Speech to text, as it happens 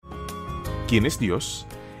¿Quién es Dios?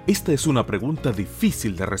 Esta es una pregunta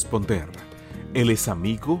difícil de responder. Él es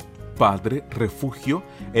amigo, padre, refugio,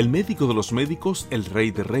 el médico de los médicos, el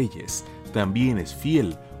rey de reyes. También es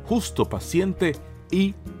fiel, justo, paciente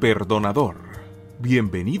y perdonador.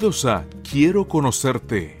 Bienvenidos a Quiero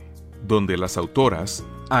Conocerte, donde las autoras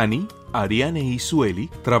Annie, Ariane y Sueli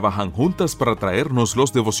trabajan juntas para traernos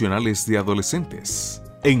los devocionales de adolescentes.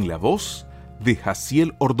 En la voz de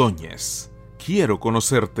Jaciel Ordóñez. Quiero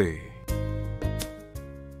conocerte.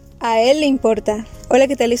 A Él le importa. Hola,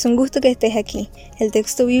 ¿qué tal? Es un gusto que estés aquí. El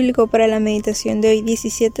texto bíblico para la meditación de hoy,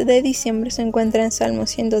 17 de diciembre, se encuentra en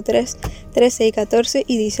Salmos 103, 13 y 14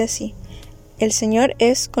 y dice así: El Señor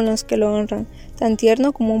es con los que lo honran, tan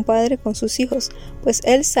tierno como un padre con sus hijos, pues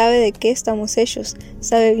Él sabe de qué estamos hechos,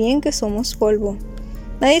 sabe bien que somos polvo.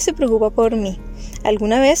 Nadie se preocupa por mí.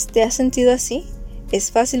 ¿Alguna vez te has sentido así?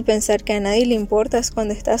 Es fácil pensar que a nadie le importas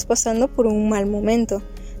cuando estás pasando por un mal momento.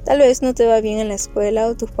 Tal vez no te va bien en la escuela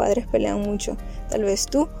o tus padres pelean mucho. Tal vez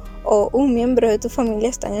tú o un miembro de tu familia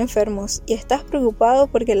están enfermos y estás preocupado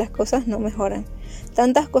porque las cosas no mejoran.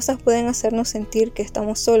 Tantas cosas pueden hacernos sentir que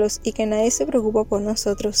estamos solos y que nadie se preocupa por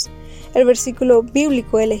nosotros. El versículo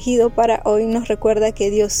bíblico elegido para hoy nos recuerda que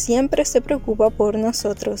Dios siempre se preocupa por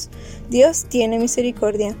nosotros. Dios tiene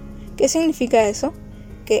misericordia. ¿Qué significa eso?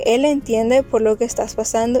 Que Él entiende por lo que estás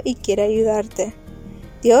pasando y quiere ayudarte.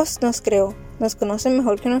 Dios nos creó. Nos conoce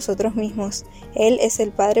mejor que nosotros mismos. Él es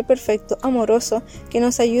el Padre perfecto, amoroso, que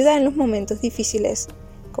nos ayuda en los momentos difíciles.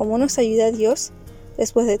 ¿Cómo nos ayuda Dios?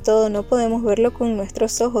 Después de todo, no podemos verlo con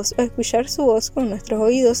nuestros ojos o escuchar su voz con nuestros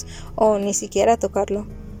oídos o ni siquiera tocarlo.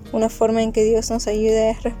 Una forma en que Dios nos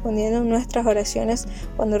ayuda es respondiendo nuestras oraciones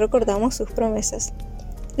cuando recordamos sus promesas.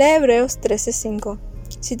 Lee Hebreos 13:5.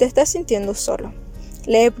 Si te estás sintiendo solo.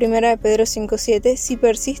 Lee 1 Pedro 5:7 si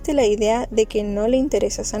persiste la idea de que no le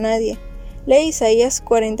interesas a nadie. Lee Isaías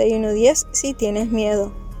 41:10 si tienes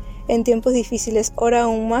miedo. En tiempos difíciles, ora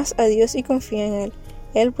aún más a Dios y confía en Él.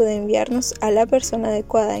 Él puede enviarnos a la persona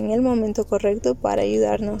adecuada en el momento correcto para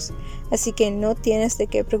ayudarnos. Así que no tienes de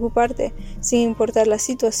qué preocuparte, sin importar la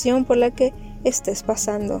situación por la que estés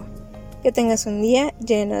pasando. Que tengas un día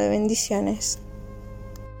lleno de bendiciones.